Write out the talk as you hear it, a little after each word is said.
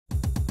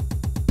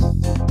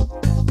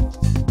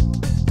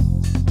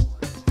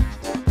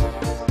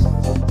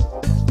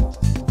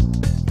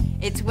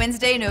It's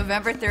Wednesday,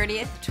 November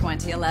 30th,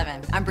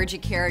 2011. I'm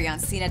Bridget Carey on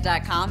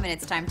CNET.com, and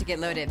it's time to get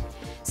loaded.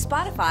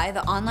 Spotify,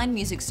 the online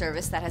music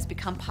service that has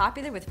become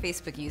popular with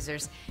Facebook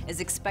users,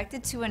 is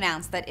expected to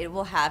announce that it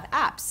will have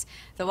apps.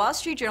 The Wall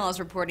Street Journal is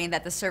reporting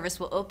that the service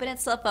will open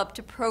itself up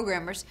to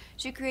programmers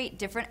to create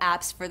different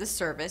apps for the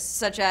service,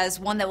 such as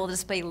one that will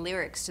display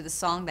lyrics to the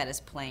song that is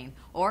playing,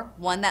 or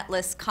one that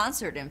lists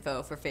concert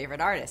info for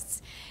favorite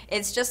artists.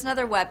 It's just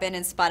another weapon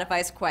in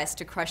Spotify's quest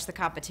to crush the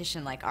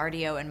competition like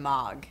RDO and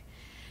MOG.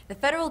 The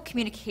Federal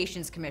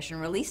Communications Commission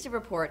released a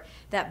report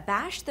that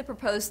bashed the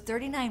proposed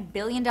 $39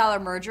 billion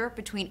merger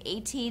between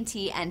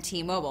AT&T and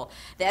T-Mobile.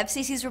 The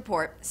FCC's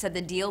report said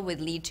the deal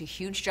would lead to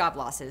huge job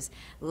losses,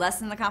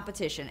 lessen the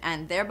competition,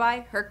 and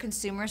thereby hurt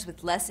consumers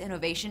with less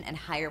innovation and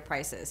higher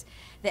prices.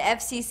 The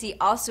FCC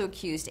also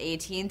accused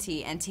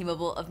AT&T and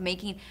T-Mobile of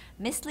making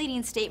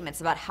misleading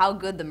statements about how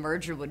good the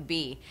merger would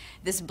be.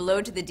 This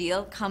blow to the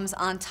deal comes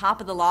on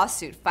top of the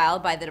lawsuit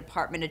filed by the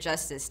Department of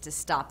Justice to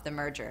stop the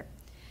merger.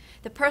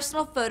 The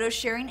personal photo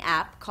sharing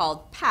app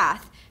called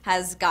Path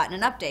has gotten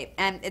an update,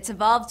 and it's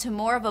evolved to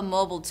more of a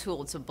mobile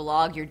tool to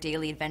blog your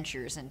daily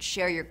adventures and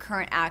share your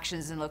current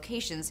actions and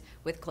locations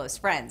with close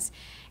friends.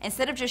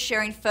 Instead of just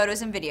sharing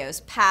photos and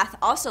videos, Path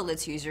also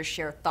lets users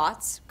share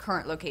thoughts,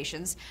 current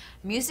locations,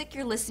 music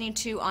you're listening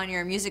to on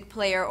your music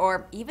player,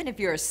 or even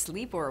if you're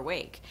asleep or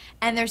awake.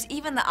 And there's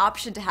even the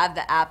option to have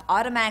the app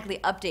automatically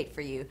update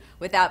for you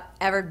without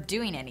ever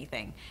doing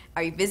anything.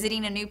 Are you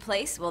visiting a new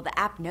place? Well, the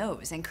app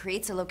knows and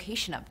creates a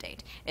location update.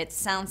 It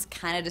sounds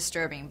kind of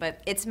disturbing,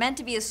 but it's meant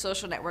to be a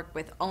social network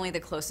with only the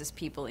closest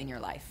people in your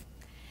life.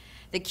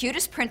 The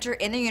cutest printer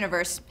in the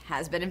universe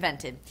has been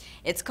invented.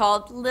 It's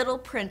called Little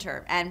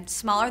Printer, and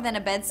smaller than a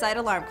bedside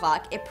alarm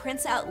clock, it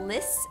prints out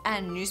lists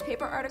and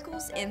newspaper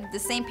articles in the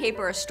same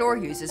paper a store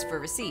uses for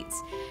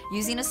receipts.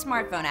 Using a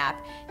smartphone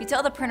app, you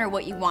tell the printer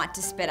what you want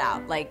to spit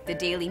out, like the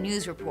daily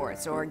news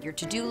reports or your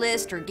to-do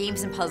list or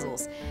games and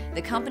puzzles.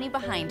 The company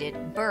behind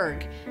it,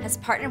 Berg, has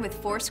partnered with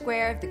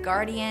Foursquare, The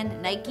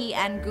Guardian, Nike,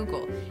 and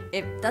Google.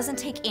 It doesn't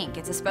take ink.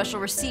 It's a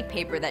special receipt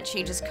paper that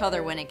changes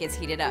color when it gets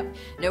heated up.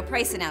 No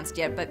price announced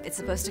yet, but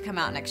it's supposed to come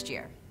out next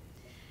year.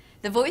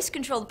 The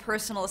voice-controlled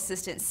personal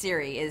assistant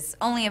Siri is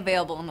only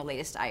available on the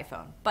latest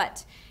iPhone,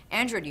 but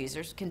Android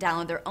users can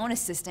download their own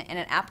assistant in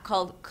an app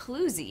called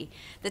Cluzy.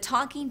 The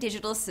talking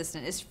digital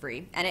assistant is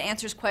free, and it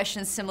answers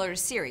questions similar to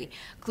Siri.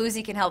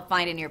 Cluzy can help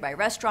find a nearby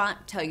restaurant,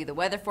 tell you the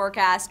weather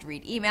forecast,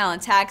 read email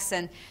and texts,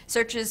 and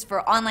searches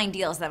for online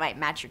deals that might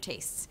match your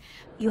tastes.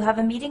 You have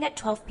a meeting at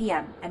 12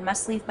 p.m. and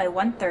must leave by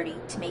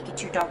 1:30 to make it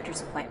to your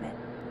doctor's appointment.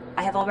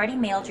 I have already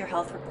mailed your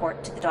health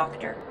report to the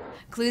doctor.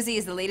 Cluzy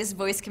is the latest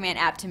voice command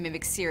app to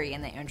mimic Siri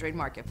in the Android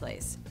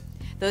marketplace.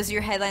 Those are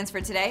your headlines for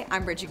today.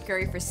 I'm Bridget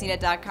Curry for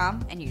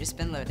CNET.com, and you just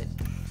been loaded.